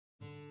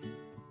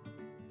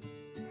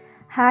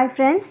Hi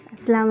friends,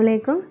 Assalamu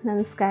alaikum,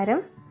 Namaskaram.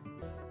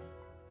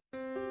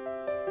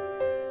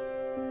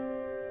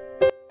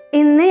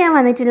 ഇന്ന് ഞാൻ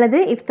വന്നിട്ടുള്ളത്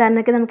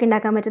ഇഫ്താറിനൊക്കെ നമുക്ക്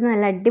ഉണ്ടാക്കാൻ പറ്റുന്ന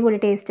നല്ല അടിപൊളി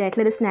ടേസ്റ്റ്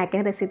ആയിട്ടുള്ള ഒരു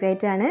സ്നാക്കിംഗ് റെസിപ്പി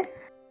ആയിട്ടാണ്.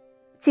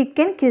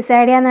 ചിക്കൻ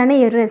ക്വിസാഡിയ എന്നാണ്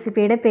ഈ ഒരു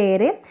റെസിപ്പിയുടെ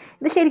പേര്.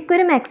 ഇത് ശരിക്കും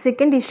ഒരു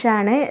മെക്സിക്കൻ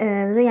ഡിഷാണ്.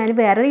 ഇത് ഞാൻ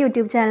വേറൊരു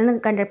യൂട്യൂബ് ചാനൽ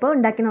കണ്ടപ്പോൾ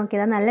ഉണ്ടാക്കി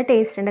നോക്കിയതാണ്. നല്ല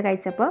ടേസ്റ്റ് ഉണ്ട്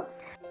കഴിച്ചപ്പോൾ.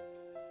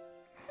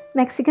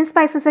 മെക്സിക്കൻ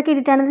സ്പൈസസ് ഒക്കെ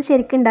ഇട്ടിട്ടാണ് ഇത്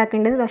ശരിക്കും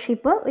ഉണ്ടാക്കേണ്ടത്. പക്ഷേ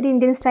ഇപ്പോൾ ഒരു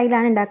ഇന്ത്യൻ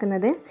സ്റ്റൈലാണ്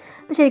ഉണ്ടാക്കുന്നത്.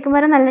 അപ്പോൾ ശരിക്കും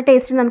പറഞ്ഞാൽ നല്ല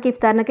ടേസ്റ്റ് നമുക്ക്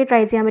ഇഫ്താറിനൊക്കെ ട്രൈ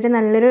ചെയ്യാൻ പറ്റിയ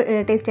നല്ലൊരു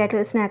ടേസ്റ്റ്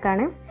ആയിട്ടുള്ള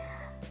സ്നാക്കാണ്.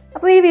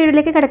 അപ്പോൾ ഈ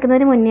വീഡിയോയിലേക്ക്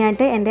കിടക്കുന്നതിന് മുന്നേ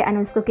ആയിട്ട് എൻ്റെ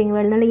അനൂസ് കുക്കിംഗ്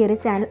വേൾഡ് എന്നുള്ള ഈ ഒരു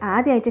ചാനൽ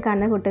ആദ്യമായിട്ട്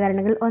കാണുന്ന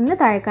കൂട്ടുകാരുണ്ടെങ്കിൽ ഒന്ന്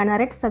താഴെ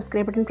കാണാൻ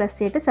സബ്സ്ക്രൈബ് ബട്ടൺ പ്രസ്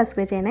ചെയ്തിട്ട്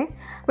സബ്സ്ക്രൈബ് ചെയ്യണേ.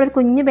 അപ്പോൾ ഒരു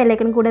കുഞ്ഞു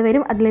ബെല്ലൈക്കൺ കൂടെ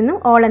വരും. അതിൽ നിന്നും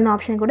ഓൾ എന്ന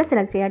ഓപ്ഷൻ കൂടെ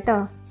സെലക്ട് ചെയ്യാം കേട്ടോ.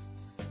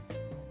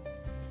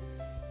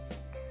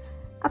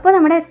 അപ്പോൾ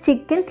നമ്മുടെ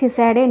ചിക്കൻ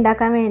ക്വിസാഡിയ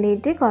ഉണ്ടാക്കാൻ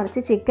വേണ്ടിയിട്ട്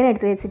കുറച്ച് ചിക്കൻ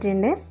എടുത്ത്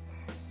വെച്ചിട്ടുണ്ട്.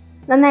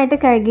 നന്നായിട്ട്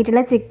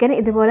കഴുകിയിട്ടുള്ള ചിക്കൻ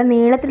ഇതുപോലെ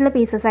നീളത്തിലുള്ള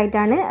പീസസ്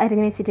ആയിട്ടാണ്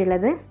അരിഞ്ഞ്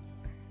വെച്ചിട്ടുള്ളത്.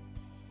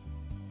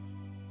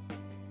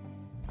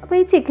 അപ്പോൾ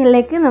ഈ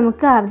ചിക്കനിലേക്ക്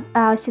നമുക്ക്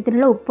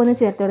ആവശ്യത്തിനുള്ള ഉപ്പൊന്ന്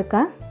ചേർത്ത്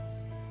കൊടുക്കാം.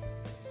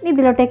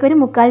 ഇതിലോട്ടേക്ക് ഒരു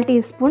 1/4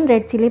 ടീസ്പൂൺ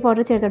റെഡ് ചില്ലി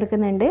പൗഡർ ചേർത്ത്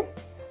കൊടുക്കുന്നുണ്ട്.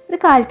 ഒരു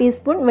 1/4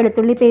 ടീസ്പൂൺ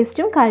വെളുത്തുള്ളി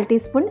പേസ്റ്റും 1/4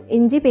 ടീസ്പൂൺ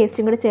ഇഞ്ചി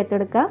പേസ്റ്റും കൂടെ ചേർത്ത്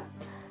കൊടുക്കുക.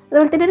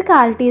 അതുപോലെ തന്നെ ഒരു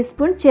 1/4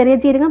 ടീസ്പൂൺ ചെറിയ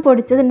ജീരകം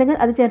പൊടിച്ചതുണ്ടെങ്കിൽ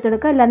അത് ചേർത്ത്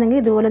കൊടുക്കുക. അല്ലാന്നെങ്കിൽ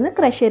ഇതുപോലെ ഒന്ന്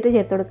ക്രഷ് ചെയ്ത്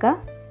ചേർത്ത് കൊടുക്കുക.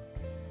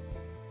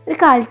 ഒരു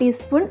 1/4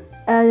 ടീസ്പൂൺ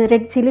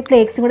റെഡ് ചില്ലി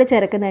ഫ്ലേക്സും കൂടെ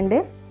ചേർക്കുന്നുണ്ട്.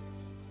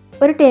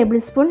 ഒരു ടേബിൾ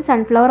സ്പൂൺ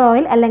സൺഫ്ലവർ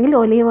ഓയിൽ അല്ലെങ്കിൽ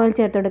ഒലീവ് ഓയിൽ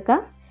ചേർത്ത് കൊടുക്കുക.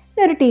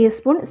 പിന്നെ ഒരു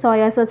ടീസ്പൂൺ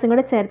സോയാ സോസും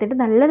കൂടെ ചേർത്തിട്ട്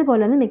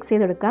നല്ലതുപോലെ ഒന്ന് മിക്സ്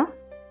ചെയ്ത് കൊടുക്കുക.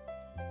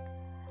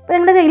 അപ്പോൾ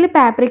നിങ്ങളുടെ കയ്യിൽ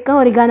പാപ്രിക്ക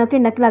ഒറിഗാനോ ഒക്കെ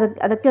ഉണ്ടെങ്കിൽ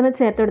അതൊക്കെ ഒന്ന്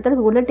ചേർത്ത് കൊടുത്താൽ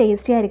കൂടുതൽ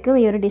ടേസ്റ്റി ആയിരിക്കും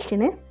ഈ ഒരു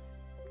ഡിഷിന്.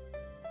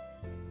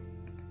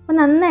 അപ്പോൾ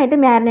നന്നായിട്ട്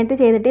മാരിനേറ്റ്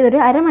ചെയ്തിട്ട്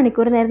ഇതൊരു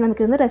അരമണിക്കൂർ നേരം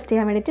നമുക്കിതൊന്ന് റെസ്റ്റ്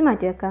ചെയ്യാൻ വേണ്ടിയിട്ട്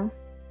മാറ്റി വെക്കാം.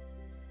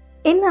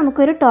 ഇനി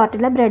നമുക്കൊരു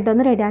ടോർട്ടില ബ്രെഡ്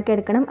ഒന്ന് റെഡിയാക്കി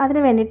എടുക്കണം.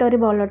 അതിന് വേണ്ടിയിട്ട് ഒരു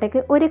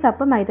ബൗളിലോട്ടേക്ക് 1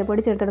 കപ്പ്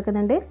മൈദപ്പൊടി ചേർത്ത്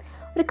കൊടുക്കുന്നുണ്ട്.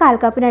 ഒരു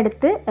 1/4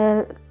 കപ്പിനടുത്ത്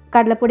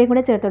കടലപ്പൊടിയും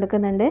കൂടെ ചേർത്ത്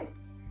കൊടുക്കുന്നുണ്ട്.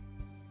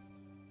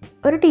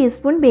 ഒരു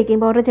ടീസ്പൂൺ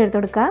ബേക്കിംഗ് പൗഡർ ചേർത്ത്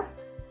കൊടുക്കുക.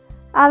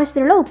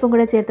 ആവശ്യത്തിനുള്ള ഉപ്പും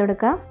കൂടെ ചേർത്ത്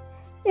കൊടുക്കുക.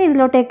 ഇനി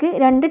ഇതിലോട്ടേക്ക്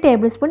 2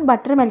 ടേബിൾ സ്പൂൺ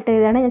ബട്ടർ മെൽറ്റ്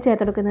ചെയ്താണ് ഞാൻ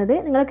ചേർത്ത് കൊടുക്കുന്നത്.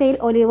 നിങ്ങളുടെ കയ്യിൽ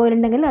ഒലീവ് ഓയിൽ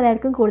ഉണ്ടെങ്കിൽ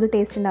അതായിരിക്കും കൂടുതൽ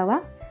ടേസ്റ്റ് ഉണ്ടാവുക.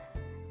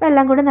 അപ്പോൾ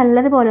എല്ലാം കൂടെ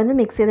നല്ലതുപോലെ ഒന്ന്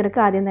മിക്സ്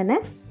ചെയ്തെടുക്കുക ആദ്യം തന്നെ.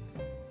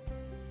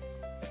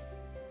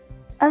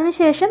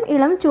 അതിനുശേഷം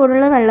ഇളം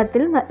ചൂടുള്ള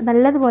വെള്ളത്തിൽ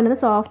നല്ലതുപോലെ ഒന്ന്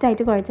സോഫ്റ്റ്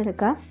ആയിട്ട്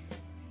കുഴച്ചെടുക്കുക.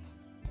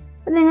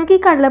 അപ്പോൾ നിങ്ങൾക്ക് ഈ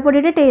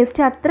കടലപ്പൊടിയുടെ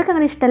ടേസ്റ്റ് അത്രയ്ക്ക്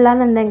അങ്ങനെ ഇഷ്ടമല്ല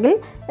എന്നുണ്ടെങ്കിൽ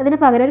അതിന്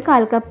പകരം ഒരു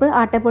 1/4 കപ്പ്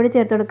ആട്ടപ്പൊടി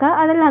ചേർത്ത് കൊടുക്കുക.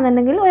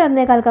 അതല്ലാന്നുണ്ടെങ്കിൽ ഒരു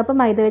 1/4 കപ്പ്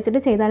മൈദ വെച്ചിട്ട്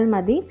ചെയ്താൽ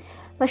മതി.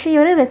 പക്ഷേ ഈ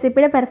ഒരു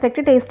റെസിപ്പിയുടെ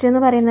പെർഫെക്റ്റ് ടേസ്റ്റ് എന്ന്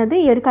പറയുന്നത്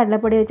ഈ ഒരു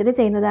കടലപ്പൊടി വെച്ചിട്ട്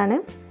ചെയ്യുന്നതാണ്.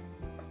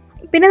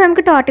 പിന്നെ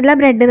നമുക്ക് ടോർട്ടില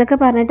ബ്രെഡ് എന്നൊക്കെ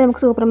പറഞ്ഞിട്ട്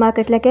നമുക്ക് സൂപ്പർ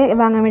മാർക്കറ്റിലൊക്കെ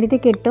വാങ്ങാൻ വേണ്ടിയിട്ട്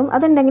കിട്ടും.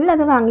 അതുണ്ടെങ്കിൽ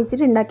അത്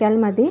വാങ്ങിച്ചിട്ട്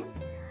ഉണ്ടാക്കിയാലും മതി.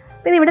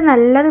 പിന്നെ ഇവിടെ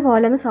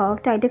നല്ലതുപോലെ ഒന്ന്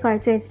സോഫ്റ്റ് ആയിട്ട്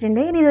കുഴച്ച്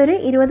വെച്ചിട്ടുണ്ട്. ഇനി ഇതൊരു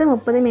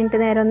 20-30 മിനിറ്റ്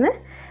നേരം ഒന്ന്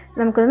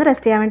നമുക്കൊന്ന്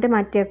റെസ്റ്റ് ചെയ്യാൻ വേണ്ടി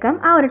മാറ്റി വെക്കാം.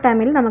 ആ ഒരു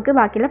ടൈമിൽ നമുക്ക്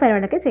ബാക്കിയുള്ള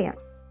പരിപാടിയൊക്കെ ചെയ്യാം.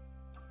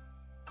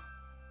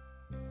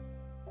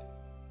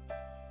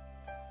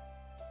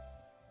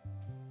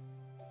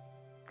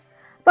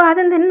 അപ്പോൾ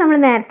ആദ്യം തന്നെ നമ്മൾ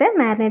നേരത്തെ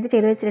മാരിനേറ്റ്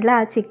ചെയ്ത് വെച്ചിട്ടുള്ള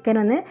ആ ചിക്കൻ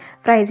ഒന്ന്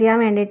ഫ്രൈ ചെയ്യാൻ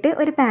വേണ്ടിയിട്ട്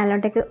ഒരു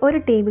പാനിലോട്ടേക്ക് 1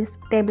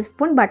 ടേബിൾ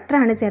സ്പൂൺ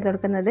ബട്ടറാണ് ചേർത്ത്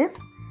കൊടുക്കുന്നത്.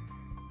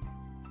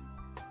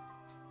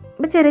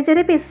 അപ്പോൾ ചെറിയ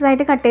ചെറിയ പീസസ്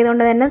ആയിട്ട് കട്ട്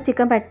ചെയ്തുകൊണ്ട് തന്നെ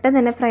ചിക്കൻ പെട്ടെന്ന്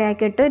തന്നെ ഫ്രൈ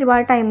ആക്കിയിട്ട്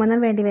ഒരുപാട്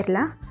ടൈമൊന്നും വേണ്ടി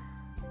വരില്ല.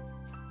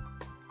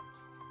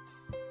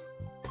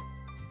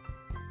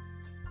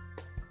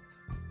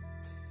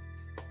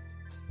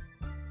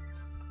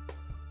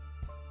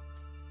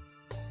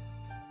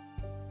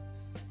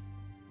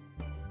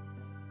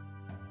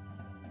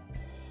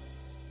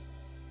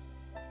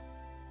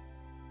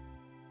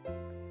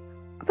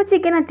 അപ്പോൾ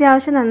ചിക്കൻ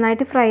അത്യാവശ്യം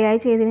നന്നായിട്ട് ഫ്രൈ ആയി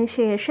ചെയ്തതിന്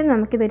ശേഷം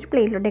നമുക്കിതൊരു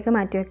പ്ലേറ്റിലോട്ടേക്ക്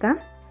മാറ്റി വെക്കാം.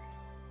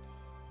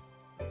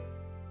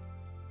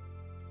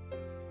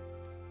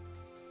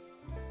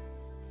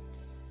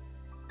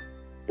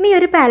 ഇനി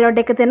ഒരു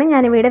പാനിലോട്ടേക്ക് തന്നെ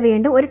ഞാനിവിടെ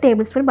വീണ്ടും 1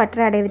 ടേബിൾ സ്പൂൺ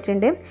ബട്ടർ ആഡ്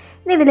ചെയ്തിട്ടുണ്ട്.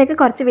 ഇനി ഇതിലേക്ക്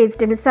കുറച്ച്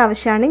വെജിറ്റബിൾസ്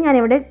ആവശ്യമാണ്.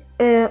 ഞാനിവിടെ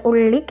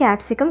ഉള്ളി,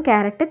 ക്യാപ്സിക്കം,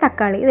 ക്യാരറ്റ്,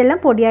 തക്കാളി ഇതെല്ലാം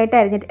പൊടിയായിട്ട്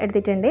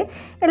എടുത്തിട്ടുണ്ട്.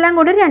 എല്ലാം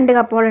കൂടി 2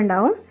 കപ്പോളം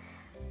ഉണ്ടാവും.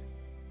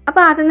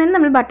 അപ്പോൾ ആദ്യം തന്നെ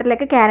നമ്മൾ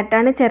ബട്ടറിലേക്ക്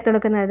ക്യാരറ്റാണ് ചേർത്ത്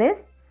കൊടുക്കുന്നത്.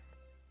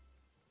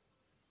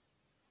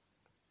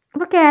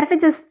 അപ്പോൾ ക്യാരറ്റ്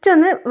ജസ്റ്റ്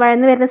ഒന്ന്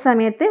വഴന്ന് വരുന്ന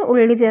സമയത്ത്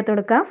ഉള്ളി ചേർത്ത്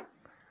കൊടുക്കാം.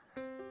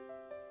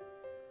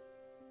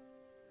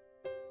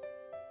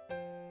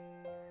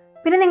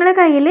 പിന്നെ നിങ്ങളുടെ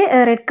കയ്യിൽ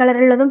റെഡ്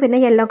കളറുള്ളതും പിന്നെ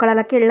യെല്ലോ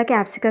കളറൊക്കെ ഉള്ള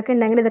ക്യാപ്സിക്കൊക്കെ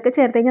ഉണ്ടെങ്കിൽ ഇതൊക്കെ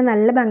ചേർത്ത് കഴിഞ്ഞാൽ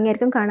നല്ല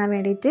ഭംഗിയായിരിക്കും കാണാൻ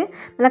വേണ്ടിയിട്ട്.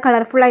 നല്ല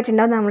കളർഫുൾ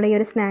ആയിട്ടുണ്ടാവും നമ്മൾ ഈ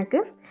ഒരു സ്നാക്ക്.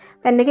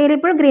 അപ്പോൾ എൻ്റെ കയ്യിൽ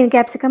ഇപ്പോൾ ഗ്രീൻ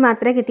ക്യാപ്സിക്കം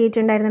മാത്രമേ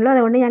കിട്ടിയിട്ടുണ്ടായിരുന്നുള്ളൂ.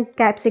 അതുകൊണ്ട് ഞാൻ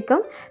ക്യാപ്സിക്കം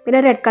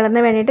പിന്നെ റെഡ്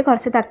കളറിന് വേണ്ടിയിട്ട്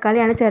കുറച്ച്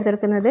തക്കാളിയാണ് ചേർത്ത്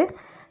കൊടുക്കുന്നത്.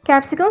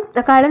 ക്യാപ്സിക്കം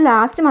തക്കാളി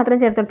ലാസ്റ്റ് മാത്രം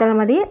ചേർത്ത് കൊടുത്താൽ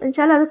മതി.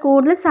 എന്നുവെച്ചാൽ അത്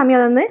കൂടുതൽ സമയം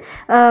അതൊന്ന്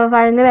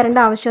വഴന്ന് വരേണ്ട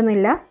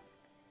ആവശ്യമൊന്നുമില്ല.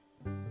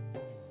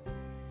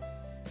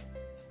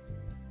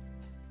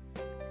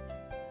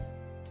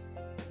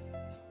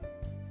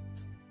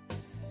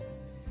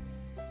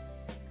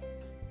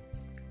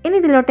 ഇനി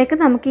ഇതിലോട്ടേക്ക്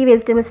നമുക്ക് ഈ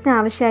വെജിറ്റബിൾസിന്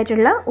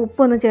ആവശ്യമായിട്ടുള്ള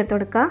ഉപ്പൊന്ന് ചേർത്ത്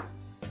കൊടുക്കുക.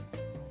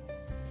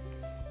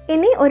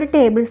 ഇനി 1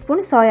 ടേബിൾ സ്പൂൺ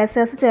സോയാ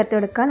സോസ് ചേർത്ത്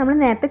കൊടുക്കുക. നമ്മൾ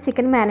നേരത്തെ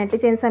ചിക്കൻ മാരിനേറ്റ്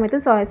ചെയ്യുന്ന സമയത്ത്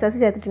സോയാ സോസ്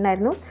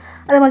ചേർത്തിട്ടുണ്ടായിരുന്നു.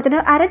 അതുപോലെ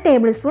തന്നെ 1/2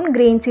 ടേബിൾ സ്പൂൺ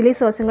ഗ്രീൻ ചില്ലി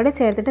സോസും കൂടെ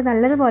ചേർത്തിട്ട്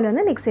നല്ലതുപോലെ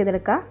ഒന്ന് മിക്സ്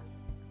ചെയ്തെടുക്കുക.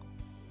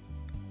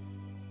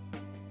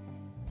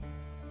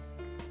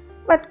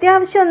 അപ്പോൾ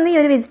അത്യാവശ്യം ഒന്ന് ഈ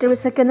ഒരു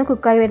വെജിറ്റബിൾസൊക്കെ ഒന്ന്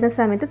കുക്കായി വരുന്ന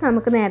സമയത്ത്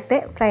നമുക്ക് നേരത്തെ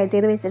ഫ്രൈ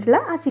ചെയ്ത് വെച്ചിട്ടുള്ള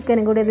ആ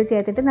ചിക്കനും കൂടി ഇത്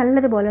ചേർത്തിട്ട്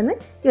നല്ലതുപോലെ ഒന്ന്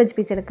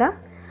യോജിപ്പിച്ചെടുക്കാം.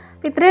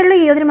 അപ്പോൾ ഇത്രയേ ഉള്ളൂ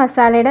ഈ ഒരു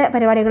മസാലയുടെ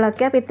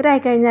പരിപാടികളൊക്കെ. അപ്പോൾ ഇത്ര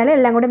ആയിക്കഴിഞ്ഞാൽ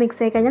എല്ലാം കൂടെ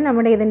മിക്സ് ആയി കഴിഞ്ഞാൽ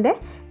നമ്മുടെ ഇതിൻ്റെ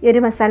ഈ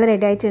ഒരു മസാല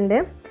റെഡി ആയിട്ടുണ്ട്.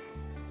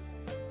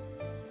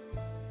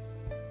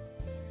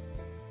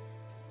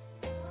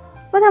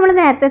 അപ്പോൾ നമ്മൾ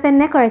നേരത്തെ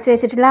തന്നെ കുഴച്ച്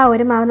വെച്ചിട്ടുള്ള ആ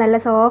ഒരു മാവ് നല്ല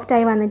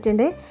സോഫ്റ്റായി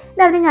വന്നിട്ടുണ്ട്.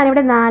 ഇനി അതിന്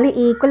ഞാനിവിടെ 4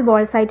 ഈക്വൽ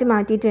ബോൾസ് ആയിട്ട്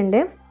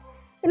മാറ്റിയിട്ടുണ്ട്.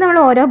 ഇനി നമ്മൾ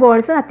ഓരോ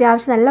ബോൾസും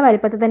അത്യാവശ്യം നല്ല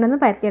വലുപ്പത്തിൽ തന്നെ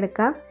ഒന്ന്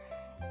പരത്തിയെടുക്കാം.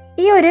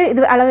 ഈ ഒരു ഇത്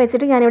അളവ്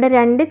വെച്ചിട്ട് ഞാനിവിടെ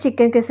 2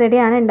 ചിക്കൻ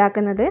ക്വിസഡിയാണ്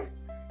ഉണ്ടാക്കുന്നത്.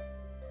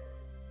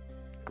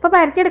 അപ്പോൾ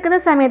പരത്തിയെടുക്കുന്ന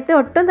സമയത്ത്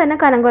ഒട്ടും തന്നെ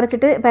കനം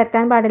കുറച്ചിട്ട്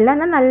പരത്താൻ പാടില്ല,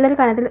 എന്നാൽ നല്ലൊരു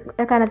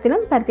കനത്തിലും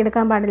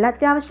പരത്തിയെടുക്കാൻ പാടില്ല.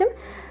 അത്യാവശ്യം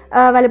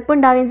വലുപ്പം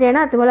ഉണ്ടാവുകയും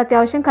ചെയ്യണം, അതുപോലെ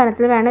അത്യാവശ്യം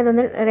കനത്തിൽ വേണം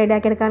ഇതൊന്ന്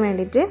റെഡിയാക്കി എടുക്കാൻ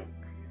വേണ്ടിയിട്ട്.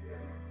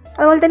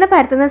 അതുപോലെ തന്നെ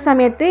പരത്തുന്ന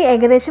സമയത്ത്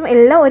ഏകദേശം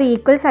എല്ലാം ഒരു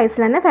ഈക്വൽ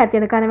സൈസിൽ തന്നെ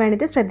പരത്തിയെടുക്കാൻ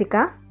വേണ്ടിയിട്ട്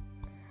ശ്രദ്ധിക്കുക.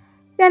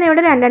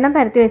 ഞാനിവിടെ 2 എണ്ണം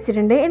പരത്തി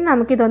വെച്ചിട്ടുണ്ട്. ഇനി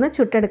നമുക്കിതൊന്ന്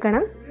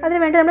ചുട്ടെടുക്കണം.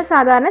 അതിനുവേണ്ടി നമ്മൾ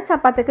സാധാരണ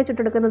ചപ്പാത്തിയൊക്കെ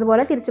ചുട്ടെടുക്കുന്നത്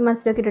പോലെ തിരിച്ച്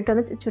മറിച്ചൊക്കെ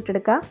ഇട്ടിട്ടൊന്ന്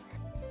ചുട്ടെടുക്കുക.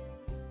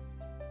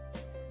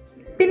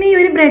 പിന്നെ ഈ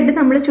ഒരു ബ്രെഡ്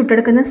നമ്മൾ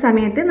ചുട്ടെടുക്കുന്ന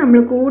സമയത്ത് നമ്മൾ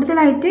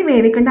കൂടുതലായിട്ട്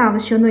വേവിക്കേണ്ട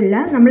ആവശ്യമൊന്നുമില്ല.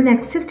 നമ്മൾ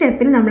നെക്സ്റ്റ്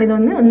സ്റ്റെപ്പിൽ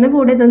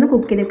ഒന്നുകൂടെ ഇതൊന്ന്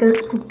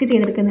കുക്ക്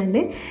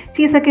ചെയ്തെടുക്കുന്നുണ്ട്.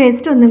 ചീസൊക്കെ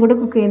വെച്ചിട്ട് ഒന്നും കൂടെ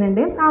കുക്ക്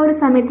ചെയ്യുന്നുണ്ട്. ആ ഒരു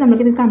സമയത്ത്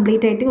നമുക്കിത്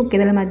കംപ്ലീറ്റ് ആയിട്ട് കുക്ക്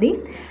ചെയ്താൽ മതി.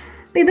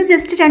 അപ്പോൾ ഇത്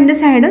ജസ്റ്റ് 2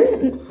 സൈഡും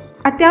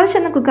അത്യാവശ്യം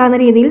ഒന്ന് കുക്കാവുന്ന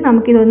രീതിയിൽ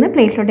നമുക്കിതൊന്ന്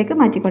പ്ലേറ്റിലോട്ടേക്ക്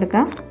മാറ്റി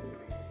കൊടുക്കാം.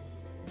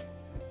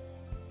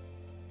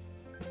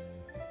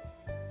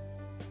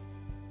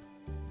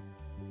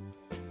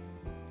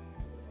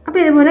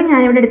 അപ്പോൾ ഇതുപോലെ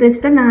ഞാനിവിടെ എടുത്ത്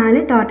വെച്ചിട്ട് 4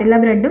 ടോർട്ടില്ല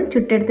ബ്രെഡും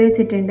ചുട്ടെടുത്ത്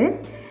വെച്ചിട്ടുണ്ട്.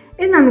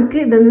 ഇനി നമുക്ക്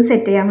ഇതൊന്ന്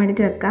സെറ്റ് ചെയ്യാൻ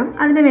വേണ്ടിയിട്ട് വെക്കാം.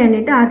 അതിന്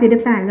വേണ്ടിയിട്ട് ആദ്യം ഒരു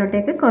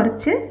പാനിലോട്ടേക്ക്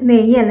കുറച്ച്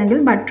നെയ്യ് അല്ലെങ്കിൽ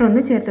ബട്ടർ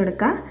ഒന്ന് ചേർത്ത്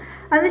കൊടുക്കുക.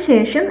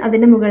 അതിനുശേഷം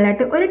അതിൻ്റെ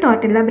മുകളിലായിട്ട് ഒരു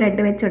ടോർട്ടില്ല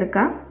ബ്രെഡ്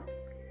വെച്ചെടുക്കാം.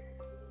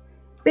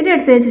 പിന്നെ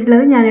എടുത്ത്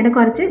വെച്ചിട്ടുള്ളത് ഞാനിവിടെ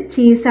കുറച്ച്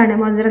ചീസാണ്,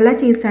 മൊസറല്ല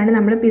ചീസാണ്,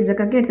 നമ്മൾ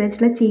പിസ്സക്കൊക്കെ എടുത്ത്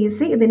വെച്ചിട്ടുള്ള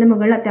ചീസ് ഇതിൻ്റെ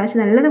മുകളിൽ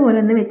അത്യാവശ്യം നല്ലതുപോലെ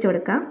ഒന്ന് വെച്ച്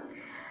കൊടുക്കാം.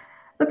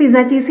 അപ്പോൾ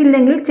പിസ്സ ചീസ്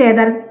ഇല്ലെങ്കിൽ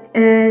ചേദാർ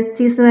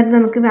ചീസ് വരെ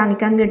നമുക്ക്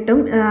വാങ്ങിക്കാൻ കിട്ടും.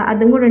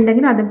 അതും കൂടെ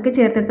ഉണ്ടെങ്കിൽ അതൊക്കെ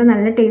ചേർത്തെടുത്താൽ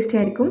നല്ല ടേസ്റ്റ്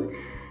ആയിരിക്കും.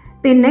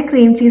 പിന്നെ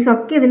ക്രീം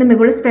ചീസൊക്കെ ഇതിൻ്റെ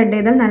മുകളിൽ സ്പ്രെഡ്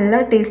ചെയ്താൽ നല്ല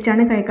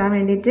ടേസ്റ്റാണ് കഴിക്കാൻ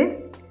വേണ്ടിയിട്ട്.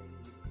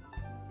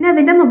 പിന്നെ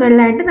അതിൻ്റെ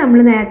മുകളിലായിട്ട് നമ്മൾ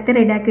നേരത്തെ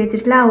റെഡിയാക്കി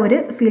വെച്ചിട്ടുള്ള ആ ഒരു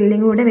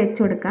ഫില്ലിംഗ് കൂടെ വെച്ച്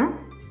കൊടുക്കാം.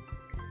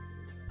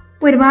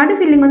 ഒരുപാട്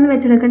ഫില്ലിംഗ് ഒന്നും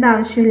വെച്ചെടുക്കേണ്ട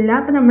ആവശ്യമില്ല.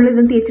 അപ്പോൾ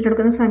നമ്മളിത് തിരിച്ചിട്ട്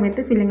കൊടുക്കുന്ന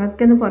സമയത്ത്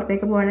ഫില്ലിങ്ങൊക്കെ ഒന്ന്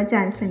പുറത്തേക്ക് പോകാനുള്ള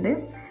ചാൻസ് ഉണ്ട്.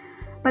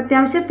 അപ്പോൾ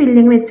അത്യാവശ്യം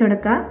ഫില്ലിംഗ് വെച്ച്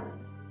കൊടുക്കുക.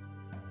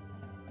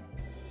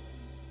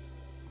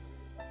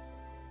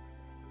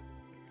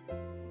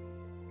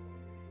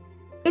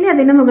 ഇനി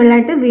അതിൻ്റെ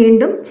മുകളിലായിട്ട്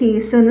വീണ്ടും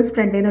ചീസ് ഒന്ന്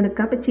സ്പ്രെഡ് ചെയ്ത്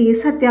കൊടുക്കുക. അപ്പോൾ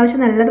ചീസ്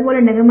അത്യാവശ്യം നല്ലതുപോലെ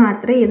ഉണ്ടെങ്കിൽ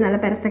മാത്രമേ ഇത് നല്ല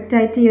പെർഫെക്റ്റ്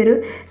ആയിട്ട് ഈ ഒരു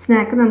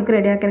സ്നാക്ക് നമുക്ക്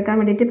റെഡിയാക്കി എടുക്കാൻ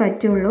വേണ്ടിയിട്ട്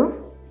പറ്റുള്ളൂ.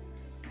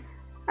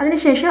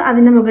 അതിനുശേഷം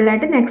അതിൻ്റെ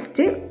മുകളിലായിട്ട്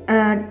നെക്സ്റ്റ്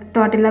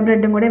ടോർട്ടില്ല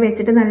ബ്രെഡും കൂടെ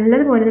വെച്ചിട്ട്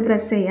നല്ലതുപോലെ ഒന്ന്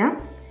പ്രസ് ചെയ്യാം.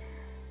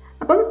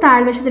 അപ്പം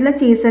താഴ്വശത്തുള്ള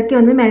ചീസൊക്കെ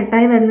ഒന്ന്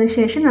മെൽട്ടായി വന്നതിന്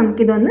ശേഷം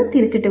നമുക്കിതൊന്ന്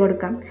തിരിച്ചിട്ട്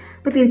കൊടുക്കാം.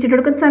 അപ്പോൾ തിരിച്ചിട്ട്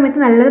കൊടുക്കുന്ന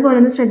സമയത്ത് നല്ലതുപോലെ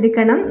ഒന്ന്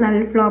ശ്രദ്ധിക്കണം,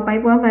 നല്ല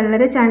ഫ്ലോപ്പായി പോകാൻ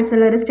വളരെ ചാൻസ്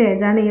ഉള്ള ഒരു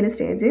സ്റ്റേജാണ് ഈ ഒരു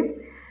സ്റ്റേജ്.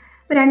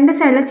 അപ്പോൾ 2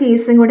 സൈഡിലെ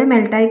ചീസും കൂടെ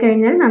മെൽട്ടായി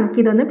കഴിഞ്ഞാൽ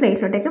നമുക്കിതൊന്ന്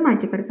പ്ലേറ്റിലോട്ടേക്ക്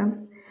മാറ്റി കൊടുക്കാം.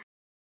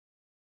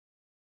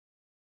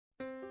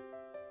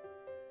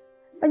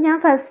 അപ്പോൾ ഞാൻ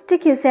ഫസ്റ്റ്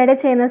ക്യൂസൈഡ്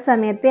ചെയ്യുന്ന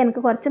സമയത്ത്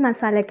എനിക്ക് കുറച്ച്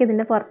മസാലയൊക്കെ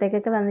ഇതിൻ്റെ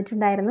പുറത്തേക്കൊക്കെ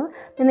വന്നിട്ടുണ്ടായിരുന്നു.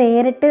 ഞാൻ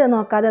നേരിട്ട്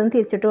നോക്കാതെ ഒന്ന്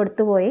തിരിച്ചിട്ട്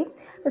കൊടുത്തു പോയി.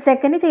 അപ്പോൾ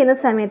സെക്കൻഡ് ചെയ്യുന്ന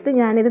സമയത്ത്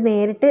ഞാനിത്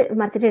നേരിട്ട്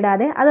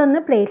മറിച്ചിട്ടിടാതെ അതൊന്ന്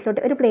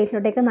ഒരു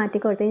പ്ലേറ്റിലോട്ടേക്ക് മാറ്റി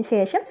കൊടുത്തതിന്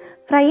ശേഷം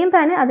ഫ്രൈയും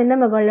പാന് അതിൻ്റെ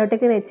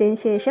മുകളിലോട്ടേക്ക് വെച്ചതിന്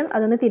ശേഷം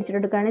അതൊന്ന്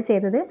തിരിച്ചിട്ടെടുക്കുകയാണ്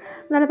ചെയ്തത്.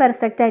 നല്ല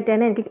പെർഫെക്റ്റ് ആയിട്ട്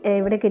തന്നെ എനിക്ക്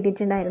ഇവിടെ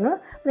കിട്ടിയിട്ടുണ്ടായിരുന്നു.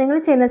 നിങ്ങൾ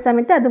ചെയ്യുന്ന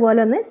സമയത്ത്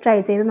അതുപോലെ ഒന്ന് ട്രൈ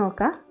ചെയ്ത്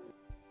നോക്കാം.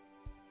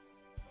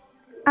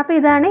 അപ്പോൾ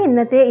ഇതാണ്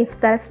ഇന്നത്തെ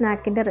ഇഫ്താർ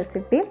സ്നാക്കിൻ്റെ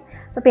റെസിപ്പി.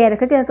 അപ്പോൾ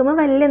പേരൊക്കെ കേൾക്കുമ്പോൾ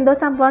വലിയ എന്തോ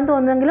സംഭവം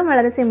തോന്നുമെങ്കിലും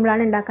വളരെ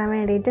സിമ്പിളാണ് ഉണ്ടാക്കാൻ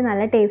വേണ്ടിയിട്ട്,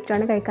 നല്ല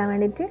ടേസ്റ്റാണ് കഴിക്കാൻ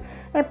വേണ്ടിയിട്ട്.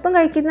 എപ്പം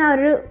കഴിക്കുന്ന ആ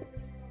ഒരു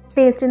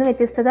ടേസ്റ്റിൽ നിന്ന്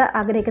വ്യത്യസ്തത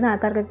ആഗ്രഹിക്കുന്ന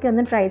ആൾക്കാർക്കൊക്കെ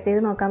ഒന്ന് ട്രൈ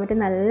ചെയ്ത് നോക്കാൻ പറ്റും.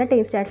 നല്ല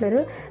ടേസ്റ്റ്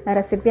ആയിട്ടുള്ളൊരു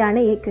റെസിപ്പിയാണ്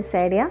ഈ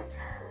ക്വിസൈഡിയ.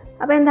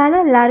 അപ്പോൾ എന്തായാലും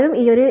എല്ലാവരും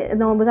ഈ ഒരു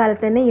നോമ്പ്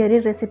കാലത്ത് തന്നെ ഈ ഒരു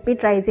റെസിപ്പി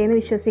ട്രൈ ചെയ്യുന്നു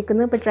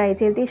വിശ്വസിക്കുന്നു. ഇപ്പോൾ ട്രൈ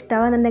ചെയ്തിട്ട്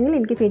ഇഷ്ടമാകുന്നുണ്ടെങ്കിൽ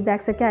എനിക്ക്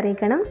ഫീഡ്ബാക്സൊക്കെ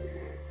അറിയിക്കണം.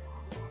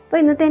 അപ്പോൾ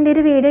ഇന്നത്തെ എൻ്റെ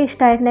ഒരു വീഡിയോ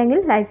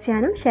ഇഷ്ടമായിട്ടുണ്ടെങ്കിൽ ലൈക്ക്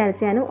ചെയ്യാനും ഷെയർ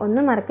ചെയ്യാനും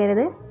ഒന്നും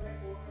മറക്കരുത്.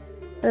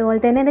 അതുപോലെ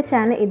തന്നെ എൻ്റെ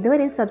ചാനൽ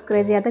ഇതുവരെയും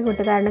സബ്സ്ക്രൈബ് ചെയ്യാത്ത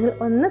കൂട്ടുകാരുണ്ടെങ്കിൽ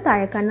ഒന്ന്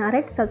താഴെ കാണുന്ന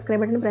റെഡ്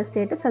സബ്സ്ക്രൈബ് ബട്ടൺ പ്രസ്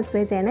ചെയ്തിട്ട്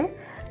സബ്സ്ക്രൈബ് ചെയ്യണേ.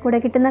 കൂടെ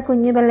കിട്ടുന്ന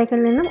കുഞ്ഞു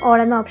ബെല്ലൈക്കണിൽ നിന്നും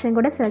ഓൾ എന്ന ഓപ്ഷൻ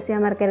കൂടെ സെലക്ട്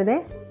ചെയ്യാൻ മറക്കരുത്.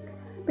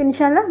 അപ്പോൾ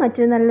ഇൻഷാല്ലാ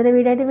മറ്റൊരു നല്ലൊരു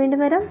വീഡിയോ ആയിട്ട്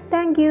വീണ്ടും വരാം.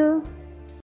 താങ്ക്